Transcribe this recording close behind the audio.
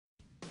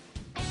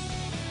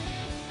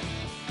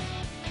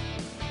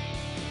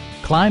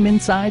Climb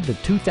inside the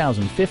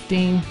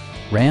 2015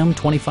 Ram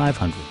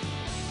 2500.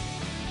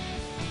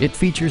 It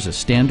features a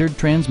standard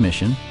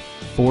transmission,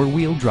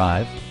 four-wheel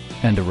drive,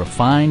 and a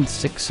refined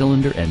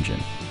six-cylinder engine.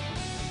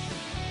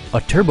 A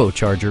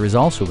turbocharger is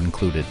also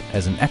included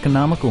as an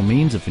economical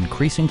means of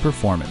increasing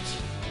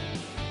performance.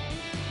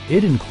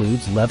 It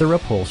includes leather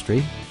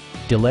upholstery,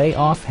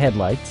 delay-off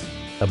headlights,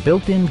 a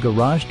built-in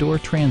garage door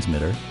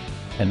transmitter,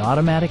 an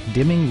automatic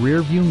dimming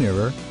rear-view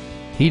mirror,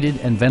 heated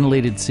and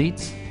ventilated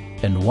seats,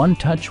 and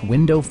one-touch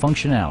window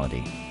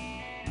functionality.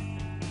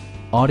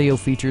 Audio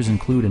features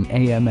include an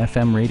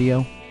AM/FM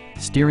radio,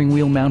 steering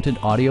wheel mounted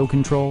audio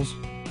controls,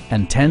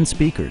 and 10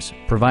 speakers,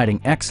 providing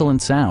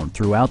excellent sound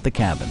throughout the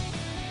cabin.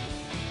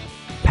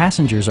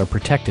 Passengers are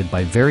protected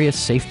by various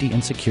safety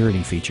and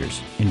security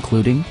features,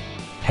 including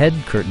head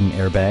curtain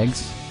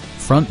airbags,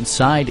 front and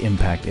side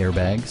impact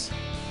airbags,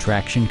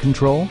 traction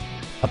control,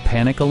 a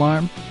panic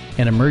alarm,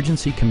 an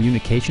emergency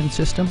communication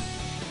system,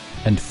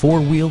 and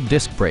four-wheel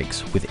disc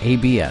brakes with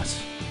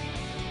ABS.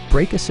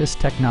 Brake Assist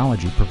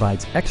technology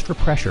provides extra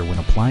pressure when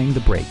applying the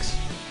brakes.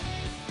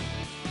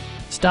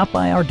 Stop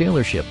by our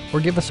dealership or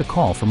give us a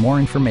call for more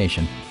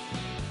information.